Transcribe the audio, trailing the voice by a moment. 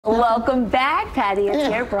Welcome back. Patty is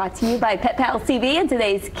here, brought to you by Pet Pals TV. And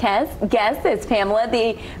today's guest is Pamela,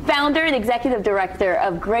 the founder and executive director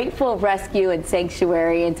of Grateful Rescue and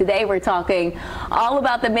Sanctuary. And today we're talking all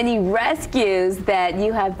about the many rescues that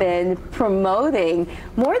you have been promoting.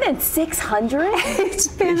 More than 600? It's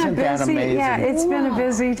been Isn't that busy, amazing? yeah, it's been a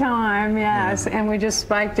busy time, yes. And we just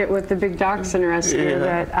spiked it with the big dachshund rescue.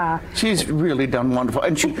 That she's really done wonderful,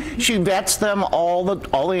 and she vets them. All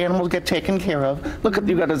the animals get taken care of. Look at,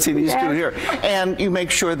 you got to see these two here, and you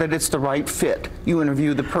make sure that it's the right fit. You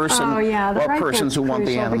interview the person the or right persons who want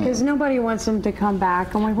the animal, because nobody wants them to come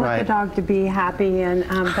back, and we want the dog to be happy, and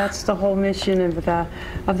that's the whole mission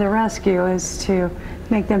of the rescue, is to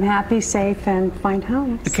make them happy, safe, and find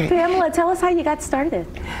homes. Okay. Pamela, tell us how you got started.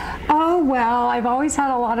 Oh, well, I've always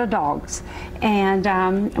had a lot of dogs. And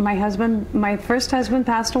my first husband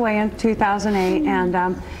passed away in 2008, and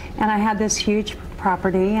I had this huge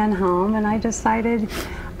property and home, and I decided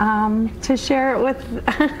to share it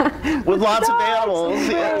with lots of animals.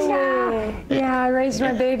 Yeah, I raised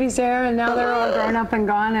my babies there, and now they're all grown up and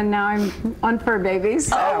gone, and now I'm on fur babies.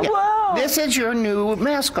 So. Oh, wow. This is your new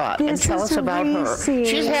mascot, and tell us about her.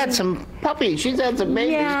 She's had some puppies. She's had some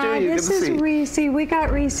babies too. This is Reese. We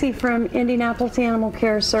got Reese from Indianapolis Animal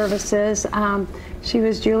Care Services. She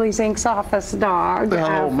was Julie Zink's office dog for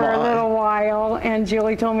a little while, and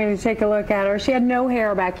Julie told me to take a look at her. She had no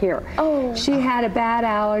hair back here. Oh. She had bad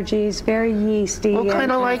allergies, very yeasty. Well,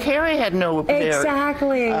 kind of like Harry had no hair.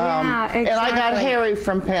 Exactly, exactly. And I got Harry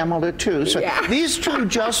from Pamela too. So these two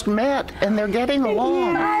just met, and they're getting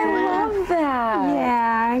along. Yeah, I love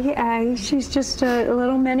that. Yeah, she's just a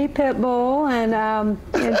little mini pit bull, and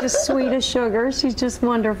just sweet as sugar. She's just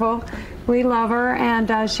wonderful. We love her,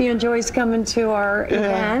 and she enjoys coming to our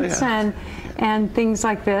events and things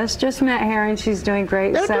like this. Just met Harry, and she's doing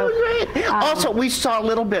great. They're doing great. Also, we saw a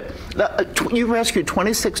little bit. You rescued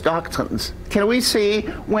 26 dachshunds. Can we see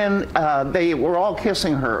when they were all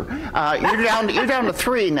kissing her? You're down to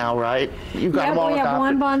 3 now, right? You've got them all adopted. We have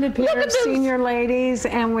 1 bonded pair of senior ladies,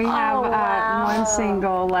 and we have 1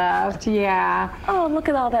 single left. Yeah. Oh, look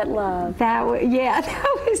at all that love. That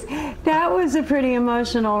was a pretty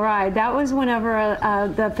emotional ride. That was whenever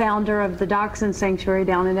the founder of the Dachshund Sanctuary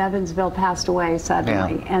down in Evansville passed away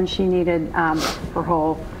suddenly, and she needed her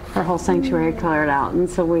whole sanctuary cleared out, and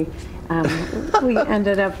so we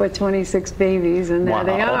ended up with 26 babies, and there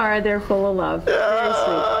they are. They're full of love. Very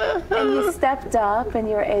sweet. And you stepped up, and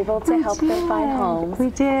you were able to help them find homes. We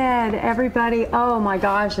did. Everybody, oh my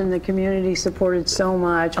gosh, and the community supported so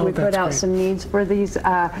much. We put out some needs for these,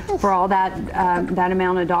 for all that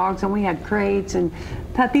amount of dogs, and we had crates and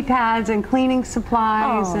puppy pads and cleaning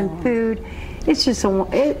supplies and food. It's just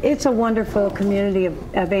it's a wonderful community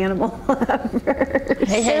of animal lovers.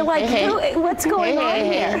 They're like, what's going on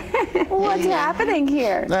here? What's happening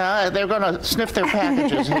here? They're going to sniff their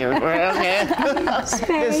packages here.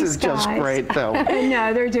 This is just great, though.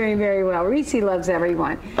 No, they're doing very well. Reese loves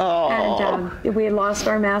everyone. Oh. And we lost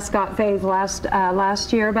our mascot, Faith,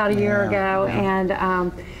 last year, about a year ago,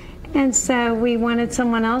 and so we wanted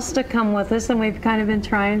someone else to come with us, and we've kind of been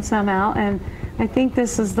trying some out, and I think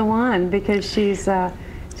this is the one, because she's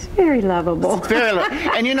very lovable.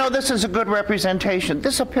 And you know, this is a good representation.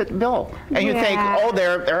 This is a pit bull, and you think, oh,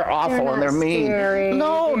 they're awful and they're mean. Scary.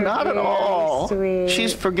 No, not at all. Sweet.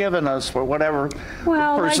 She's forgiven us for whatever the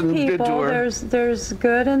person like people, did to her. There's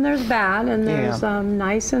good and there's bad, and there's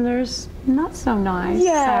nice and there's not so nice.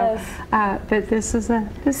 Yes. So, but this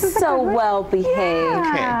is so well behaved.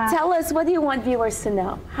 Yeah. Tell us, what do you want viewers to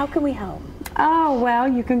know? How can we help? Oh, well,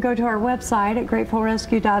 you can go to our website at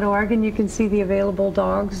gratefulrescue.org, and you can see the available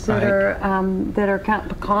dogs that are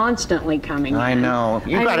constantly coming in. I know.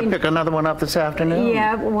 You got to pick another one up this afternoon.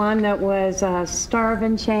 Yeah, one that was starved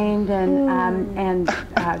and chained and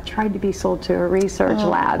tried to be sold to a research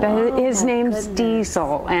lab. His name's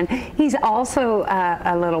Diesel, and he's also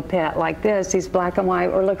a little pet like this. He's black and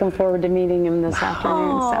white. We're looking forward to meeting him this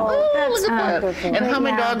afternoon. So that's wonderful. And how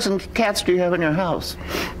many dogs and cats do you have in your house?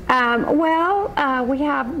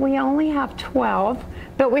 We only have 12,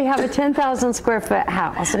 but we have a 10,000 square foot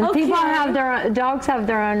house, and people have dogs have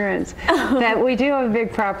their own rooms. But we do have a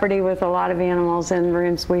big property with a lot of animals and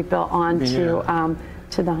rooms we built onto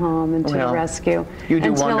to the home and to the rescue. You do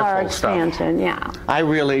until wonderful our expansion. Stuff. I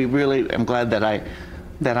really, really am glad that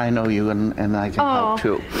I know you and I can help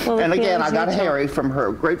too. Well, and again, I got Harry from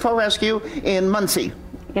her Grateful Rescue in Muncie.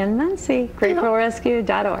 in Muncie,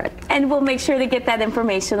 gratefulrescue.org. And we'll make sure to get that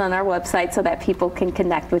information on our website so that people can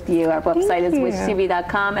connect with you. Our website is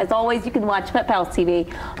wishtv.com. As always, you can watch Pet Pals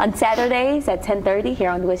TV on Saturdays at 10:30 here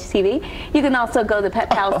on Wish TV. You can also go to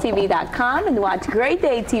petpalstv.com and watch Great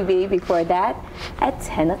Day TV before that at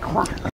 10 o'clock.